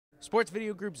Sports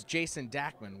Video Group's Jason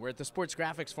Dackman. We're at the Sports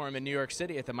Graphics Forum in New York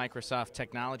City at the Microsoft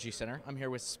Technology Center. I'm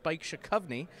here with Spike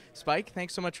Szykowny. Spike,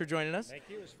 thanks so much for joining us. Thank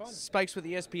you. It was fun. Spike's with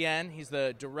ESPN. He's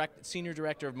the senior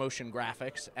director of motion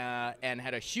graphics and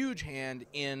had a huge hand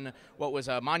in what was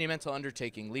a monumental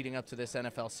undertaking leading up to this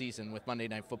NFL season with Monday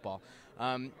Night Football.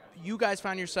 You guys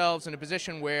found yourselves in a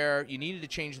position where you needed to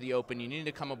change the open. You needed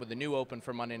to come up with a new open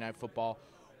for Monday Night Football.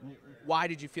 Why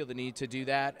did you feel the need to do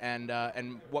that,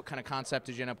 and what kind of concept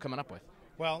did you end up coming up with?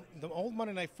 Well, the old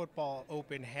Monday Night Football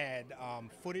Open had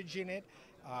footage in it.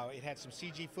 It had some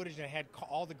CG footage, and it had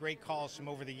all the great calls from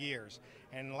over the years.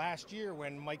 And last year,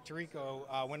 when Mike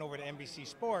Tirico went over to NBC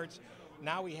Sports,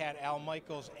 now we had Al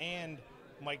Michaels and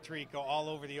Mike Tirico all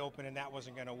over the Open, and that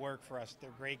wasn't going to work for us. They're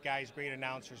great guys, great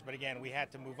announcers, but again, we had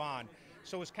to move on.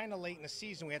 So it was kind of late in the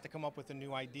season. We had to come up with a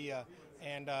new idea,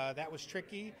 and that was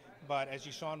tricky. But as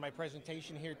you saw in my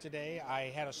presentation here today,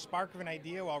 I had a spark of an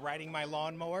idea while riding my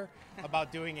lawnmower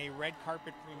about doing a red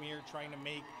carpet premiere, trying to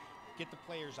get the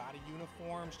players out of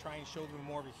uniforms, try and show them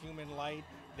more of a human light.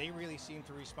 They really seem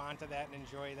to respond to that and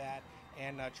enjoy that,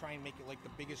 and try and make it like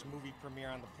the biggest movie premiere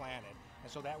on the planet.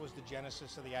 And so that was the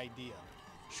genesis of the idea.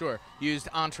 Sure. You used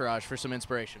Entourage for some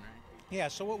inspiration, right? Yeah,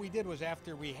 so what we did was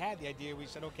after we had the idea, we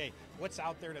said, okay, what's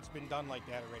out there that's been done like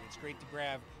that already? It's great to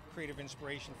grab creative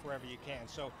inspiration wherever you can.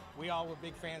 So we all were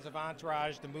big fans of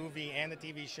Entourage, the movie and the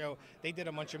TV show. They did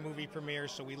a bunch of movie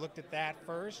premieres, so we looked at that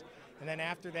first. And then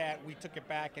after that, we took it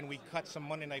back and we cut some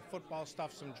Monday Night Football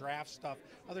stuff, some draft stuff,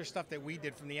 other stuff that we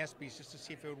did from the ESPYs just to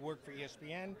see if it would work for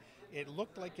ESPN. It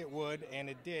looked like it would, and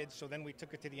it did, so then we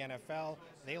took it to the NFL.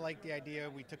 They liked the idea.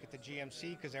 We took it to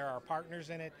GMC because they're our partners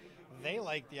in it. They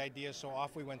liked the idea, so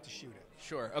off we went to shoot it.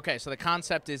 Sure. Okay, so the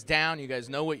concept is down. You guys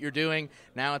know what you're doing.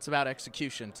 Now it's about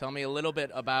execution. Tell me a little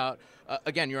bit about,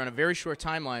 again, you're on a very short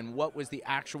timeline. What was the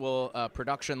actual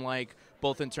production like,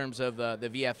 both in terms of the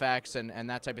VFX and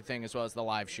that type of thing, as well as the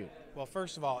live shoot? Well,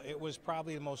 first of all, it was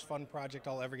probably the most fun project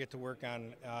I'll ever get to work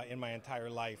on in my entire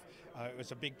life. It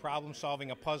was a big problem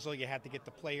solving a puzzle. You had to get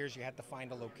the players, you had to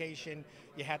find a location,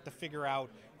 you had to figure out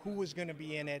who was going to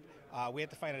be in it. We had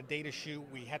to find a day to shoot.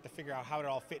 We had to figure out how it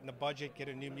all fit in the budget, get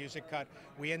a new music cut.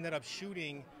 We ended up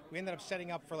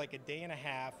setting up for like a day and a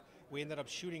half. We ended up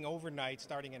shooting overnight,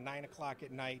 starting at 9 o'clock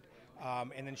at night,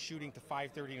 and then shooting to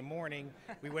 5:30 in the morning.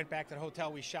 We went back to the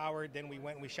hotel, we showered, then we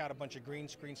went and we shot a bunch of green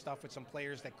screen stuff with some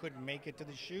players that couldn't make it to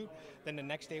the shoot. Then the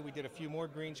next day we did a few more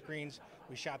green screens.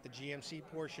 We shot the GMC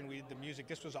portion, we did the music.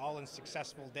 This was all in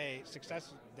success days.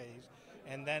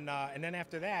 And then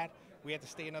after that, we had to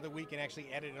stay another week and actually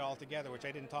edit it all together, which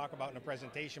I didn't talk about in the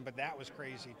presentation, but that was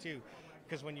crazy too.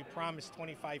 Because when you promise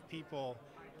 25 people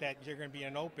that you're going to be in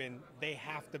an open, they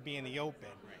have to be in the open.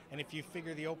 And if you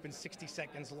figure the open's 60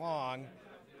 seconds long,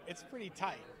 it's pretty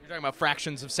tight. You're talking about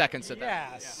fractions of seconds at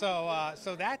that. Yeah,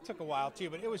 so that took a while too,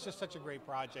 but it was just such a great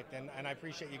project, and I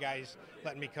appreciate you guys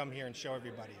letting me come here and show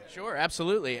everybody it. Sure,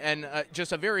 absolutely, and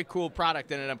just a very cool product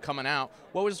that ended up coming out.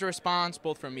 What was the response,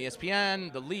 both from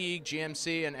ESPN, the league,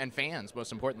 GMC, and fans,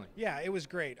 most importantly? Yeah, it was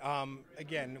great.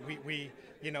 Again, we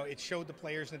it showed the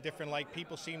players in a different light.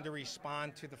 People seem to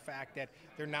respond to the fact that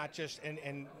they're not just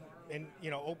and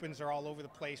opens are all over the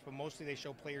place, but mostly they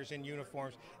show players in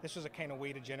uniforms. This was a kind of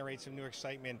way to generate some new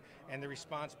excitement, and the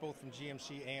response both from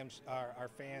GMC, our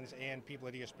fans, and people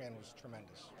at ESPN was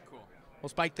tremendous. Cool. Well,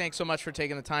 Spike, thanks so much for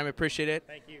taking the time. I appreciate it.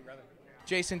 Thank you, brother.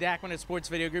 Jason Dackman at Sports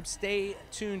Video Group. Stay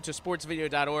tuned to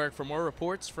sportsvideo.org for more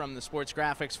reports from the Sports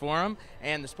Graphics Forum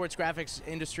and the sports graphics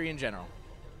industry in general.